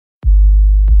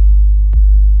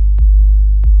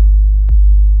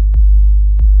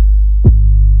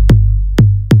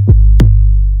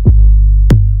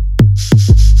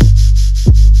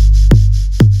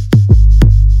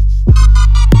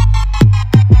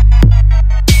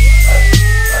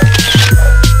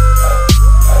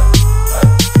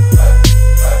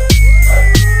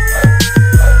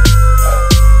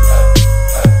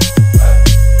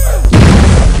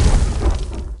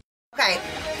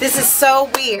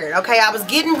prepared, okay? I was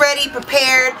getting ready,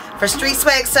 prepared for Street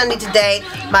Swag Sunday today.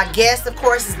 My guest, of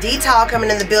course, is D.Tall coming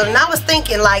in the building. I was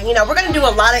thinking, like, you know, we're going to do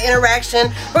a lot of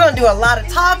interaction. We're going to do a lot of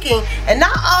talking. And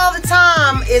not all the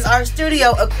time is our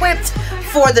studio equipped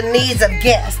for the needs of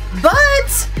guests.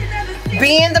 But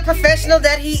being the professional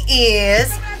that he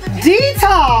is,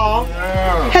 D.Tall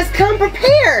has come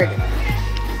prepared.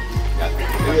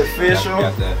 We official.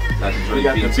 We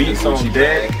got the beats on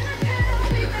deck.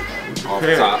 Off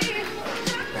top.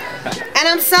 And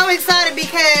I'm so excited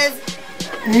because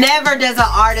never does an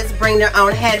artist bring their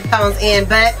own headphones in,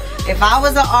 but if I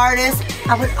was an artist,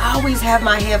 I would always have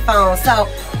my headphones. So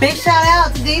big shout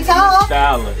out to D.Tall.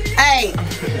 Hey,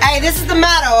 this is the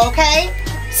motto, okay?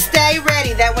 Stay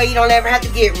ready. That way you don't ever have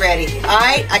to get ready.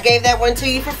 Alright? I gave that one to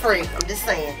you for free. I'm just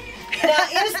saying. Now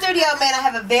in the studio, man, I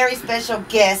have a very special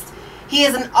guest. He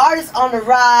is an artist on the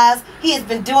rise. He has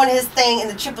been doing his thing in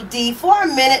the Triple D for a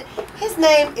minute. His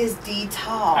name is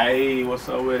D.Tall. Hey, what's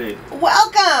up with it?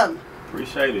 Welcome.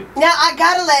 Appreciate it. Now I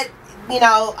gotta let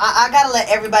I gotta let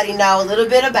everybody know a little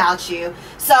bit about you.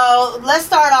 So let's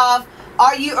start off.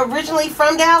 Are you originally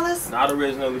from Dallas? Not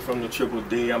originally from the Triple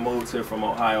D. I moved here from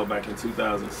Ohio back in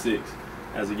 2006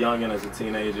 as a youngin', as a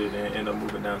teenager, then ended up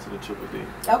moving down to the Triple D.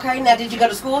 Okay. Now, did you go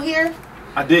to school here?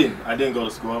 I didn't go to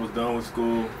school. I was done with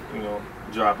school, you know,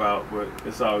 drop out, but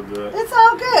it's all good. It's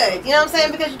all good. You know what I'm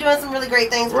saying? Because you're doing some really great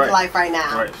things with your life right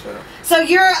now. Right, sure. So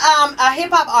you're a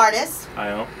hip hop artist. I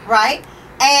am. Right?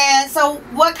 And so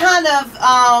what kind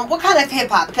of hip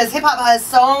hop? Because hip hop has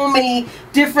so many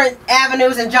different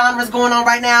avenues and genres going on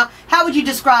right now. How would you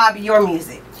describe your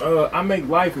music? I make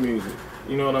life music.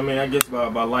 You know what I mean? I guess by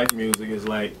life music is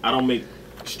like, I don't make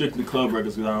strictly club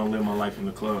records because I don't live my life in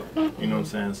the club. You know what I'm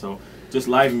saying? So just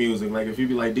live music. Like if you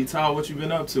be like, D.Tall, what you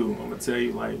been up to? I'm gonna tell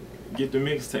you, like, get the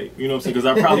mixtape. You know what I'm saying? Because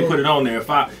I probably put it on there. If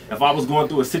I was going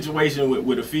through a situation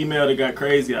with a female that got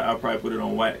crazy, I'd probably put it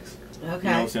on wax. Okay. You know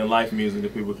what I'm saying? Life music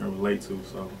that people can relate to.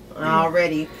 So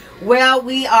already. Well,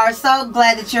 we are so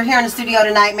glad that you're here in the studio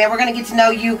tonight, man. We're gonna get to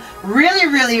know you really,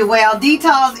 really well.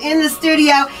 D.Tall's in the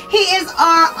studio. He is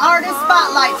our artist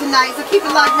spotlight tonight. So keep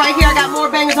it locked right here. I got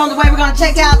more bangers on the way. We're gonna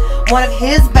check out one of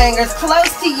his bangers, Close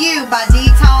to You by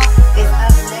D.Tall. Is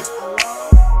up next.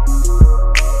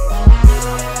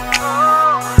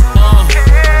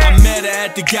 I met her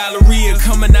at the Galleria,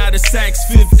 coming out of Saks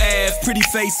Fifth Ave. Pretty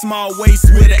face, small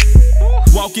waist with it.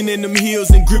 Walking in them heels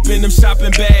and gripping them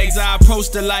shopping bags. I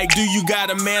approached her like, do you got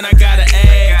a man? I gotta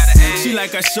ask. She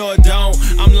like, I sure don't.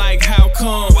 I'm like, how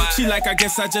come? She like, I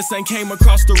guess I just ain't came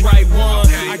across the right one.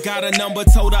 I got a number,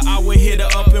 told her I would hit her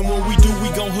up, and when we do, we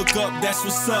gon' hook up. That's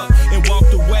what's up. And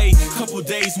walked away. Couple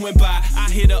days went by. I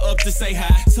hit her up to say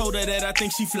hi. Told her that I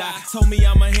think she fly. Told me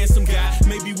I'm a handsome guy.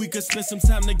 Maybe we could spend some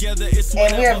time together. It's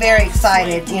and we're very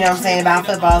excited, you know what I'm saying, about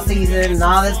football season and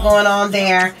all that's going on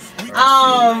there.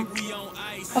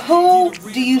 Who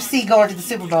do you see going to the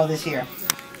Super Bowl this year?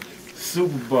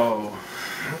 Super Bowl.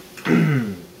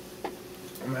 I'm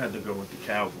gonna have to go with the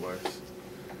Cowboys.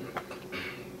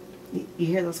 You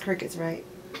hear those crickets, right?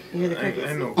 You hear the crickets?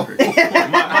 Ain't no crickets.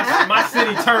 my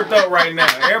city turned up right now.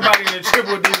 Everybody in the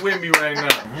Triple D with me right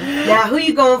now. Now, who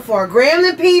you going for?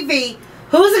 Gremlin, PV?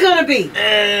 Who's it gonna be?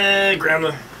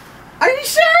 Gremlin. Are you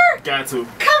sure? Got to.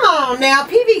 Come on now,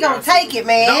 PV gonna take it,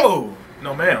 man.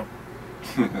 No, ma'am.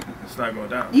 It's not going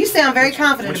down. You sound very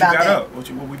confident about that. What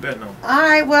we betting on? All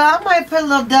right, well, I might put a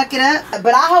little duck it up,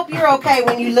 but I hope you're okay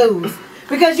when you lose.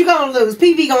 Because you're gonna lose.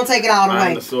 PV gonna take it all the way.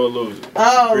 I'm the sore loser.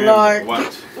 Oh Lord.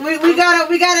 Watch. We gotta,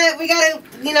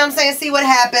 you know what I'm saying, see what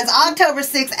happens. October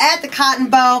 6th at the Cotton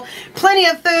Bowl. Plenty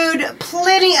of food,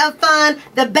 plenty of fun.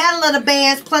 The Battle of the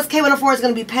Bands, plus K104 is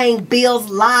gonna be paying bills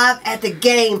live at the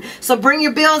game. So bring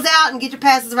your bills out and get your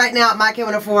passes right now at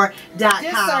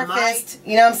myk104.com. Right?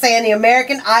 You know what I'm saying? The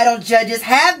American Idol judges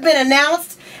have been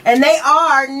announced, and they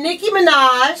are Nicki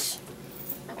Minaj,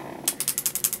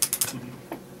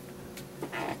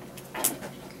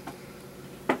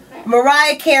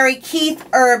 Mariah Carey, Keith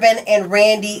Urban, and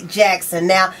Randy Jackson.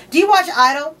 Now, do you watch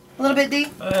Idol a little bit, D?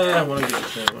 I want to get a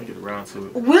chance. I want to get around to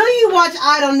it. Will you watch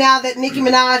Idol now that Nicki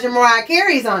Minaj and Mariah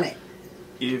Carey's on it?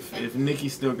 If Nicki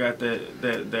still got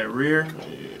that rear,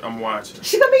 I'm watching.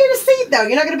 She's gonna be in the seat though.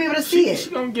 You're not gonna be able to see it.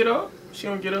 She gonna get up. She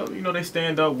gonna get up. You know, they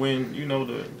stand up when, you know,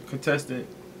 the contestant,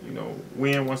 you know,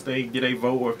 win once they get a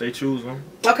vote or if they choose them.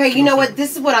 Okay, you know what?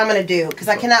 This is what I'm gonna do because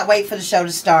I cannot wait for the show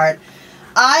to start.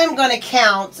 I am going to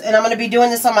count, and I'm going to be doing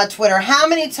this on my Twitter, how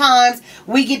many times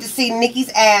we get to see Nicki's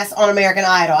ass on American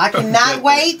Idol. I cannot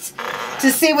wait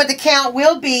to see what the count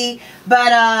will be,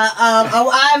 but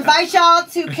I invite y'all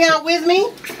to count with me,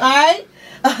 all right?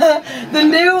 The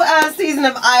new season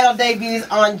of Idol debuts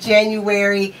on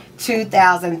January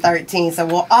 2013. So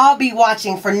we'll all be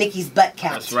watching for Nikki's butt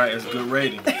count. That's right. It's a good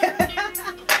rating.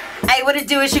 Hey, what it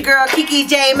do? It's your girl Kiki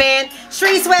J, man.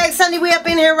 Street Swag Sunday, we up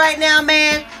in here right now,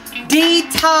 man.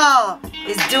 D.Tall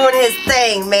is doing his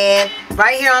thing, man.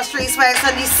 Right here on Street Swag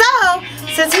Sunday. So,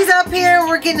 since he's up here and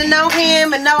we're getting to know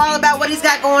him and know all about what he's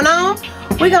got going on,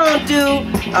 we're gonna do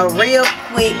a real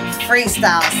quick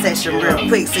freestyle session real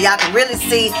quick so y'all can really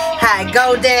see how it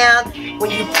go down.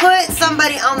 When you put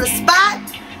somebody on the spot,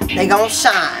 they gonna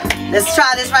shine. Let's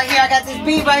try this right here. I got this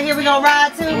beat right here we gonna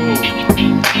ride to.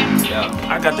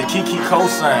 I got the Kiki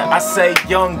cosign. I say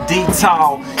young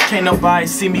D.Tall. Can't nobody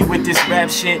see me with this rap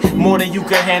shit. More than you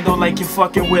can handle, like you're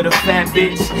fucking with a fat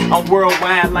bitch. I'm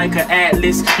worldwide like an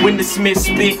atlas. When the Smith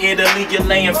spit, Italy, you're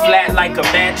laying flat like a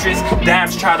mattress.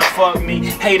 Dimes try to fuck me,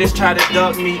 haters try to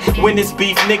duck me. When it's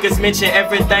beef, niggas mention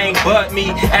everything but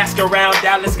me. Ask around,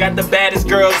 Dallas got the baddest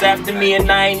girls after me.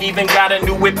 And I ain't even got a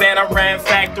new whip and I ran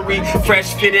factory.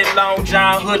 Fresh fitted long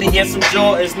john hoodie and some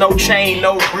Jordans. No chain,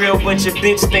 no grill, but your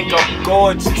bitch think I'm gorgeous.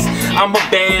 I'm a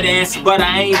badass, but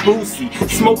I ain't boozy.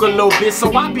 Smoke a little bit,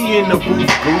 so I be in the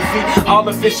booth goofy. All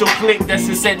official click, that's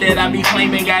the set that I be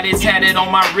claiming. Got it tatted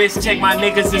on my wrist. Check my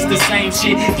niggas, it's the same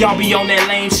shit. Y'all be on that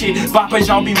lame shit. Boppers,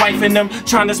 y'all be wifing them.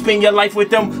 Trying to spend your life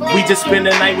with them. We just spend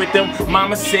the night with them.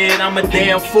 Mama said I'm a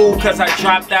damn fool, cause I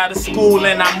dropped out of school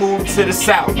and I moved to the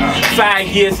south. 5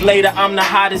 years later, I'm the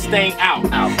hottest thing out.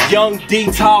 Young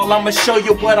D.Tall, I'ma show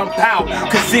you what I'm about.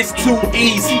 Cause it's too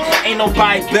easy, ain't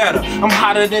nobody better. I'm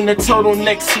hotter than a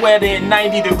turtleneck sweater in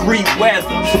 90-degree weather.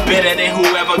 Better than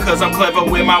whoever, cause I'm clever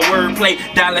with my wordplay.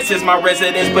 Dallas is my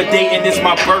residence, but Dayton is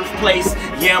my birthplace.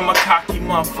 Yeah, I'm a cocky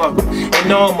motherfucker, and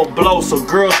know I'm a blow, so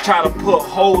girls try to put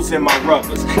holes in my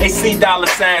rubbers. They see dollar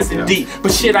signs and D,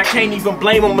 but shit, I can't even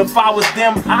blame them. If I was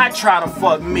them, I'd try to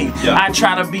fuck me. I'd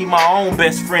try to be my own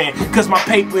best friend, cause my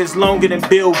paper is longer than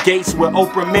Bill Gates with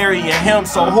Oprah marrying him.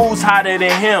 So who's hotter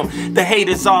than him? The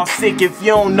haters all sick. If you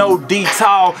don't know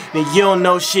D.Tall, then you don't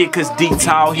know shit, cause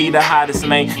D.Tall, he the hottest,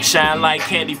 man. Shine like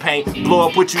candy paint, blow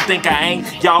up what you think I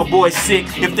ain't. Y'all boys sick.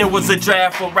 If there was a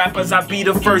draft for rappers, I'd be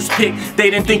the first pick. They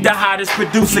didn't think the hottest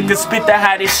producer could spit the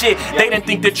hottest shit. They didn't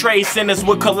think the trade centers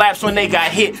would collapse when they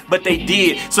got hit, but they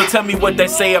did. So tell me what they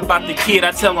say about the kid.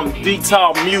 I tell them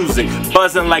D.Tall music,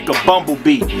 buzzing like a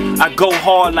bumblebee. I go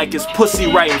hard like it's pussy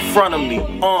right in front of me.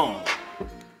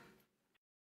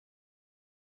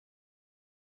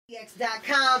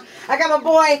 I got my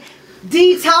boy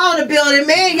D.Tall in the building,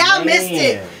 man. Y'all missed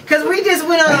it, cause we just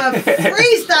went on a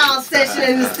freestyle session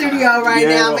in the studio right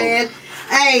now, man.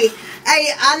 Hey,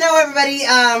 I know everybody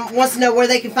wants to know where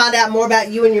they can find out more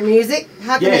about you and your music.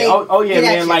 How can they yeah,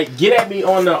 man. Like, get at me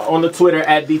on the Twitter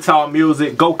at D.Tall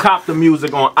Music. Go cop the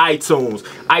music on iTunes.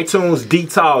 iTunes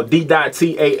D.Tall,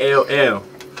 D.T.A.L.L.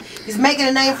 He's making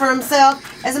a name for himself.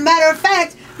 As a matter of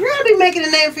fact, you're going to be making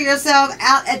a name for yourself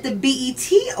out at the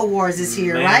BET Awards this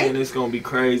year, right? Man, it's going to be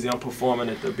crazy. I'm performing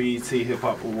at the BET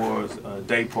HipHop Awards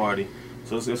day party.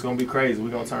 So it's going to be crazy. We're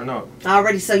going to turn up.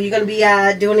 Already, so you're going to be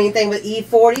doing anything with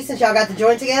E40 since y'all got to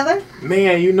join together?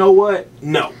 Man, you know what?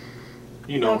 No.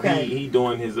 You know, okay. he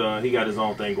doing his, he got his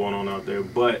own thing going on out there.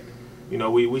 But, you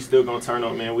know, we still going to turn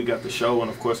up, man. We got the show,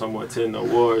 and of course I'm going to attend the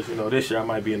awards. You know, this year I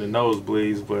might be in the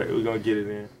nosebleeds, but we're going to get it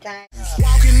in. Okay.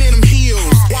 Walking in them heels,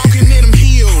 walking in them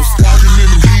heels, walking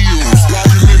in them heels,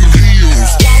 walking in them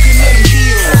heels, walking in them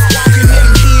heels, walking in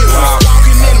them heels,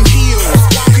 walking in them heels,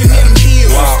 walking in them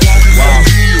heels,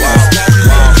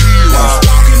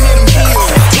 walking in them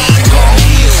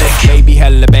heels. Baby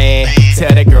hella bad,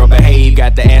 tell that girl behave.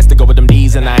 Got the ass to go with them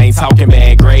D's and I ain't talking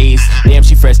bad grades. Damn,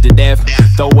 she fresh to death,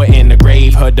 throw her in the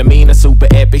grave. Her demeanor super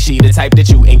epic, she the type that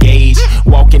you engage.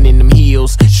 Walking in them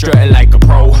heels, strutting like a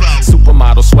pro.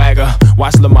 Supermodel swagger,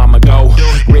 watch Lil' Mama go.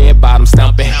 Red bottom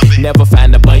stomping, never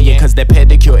find a bunion, cause that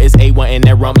pedicure is A1 and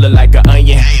that rump look like an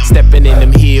onion. Stepping in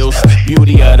them heels,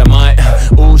 beauty of the month.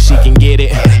 Ooh, she can get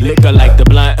it, liquor like the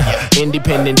blunt.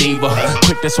 Independent diva,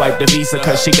 quick to swipe the visa,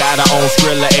 cause she got her own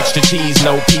Skrilla, extra cheese,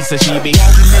 no pizza. She be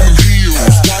walking in them heels,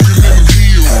 walking in them heels.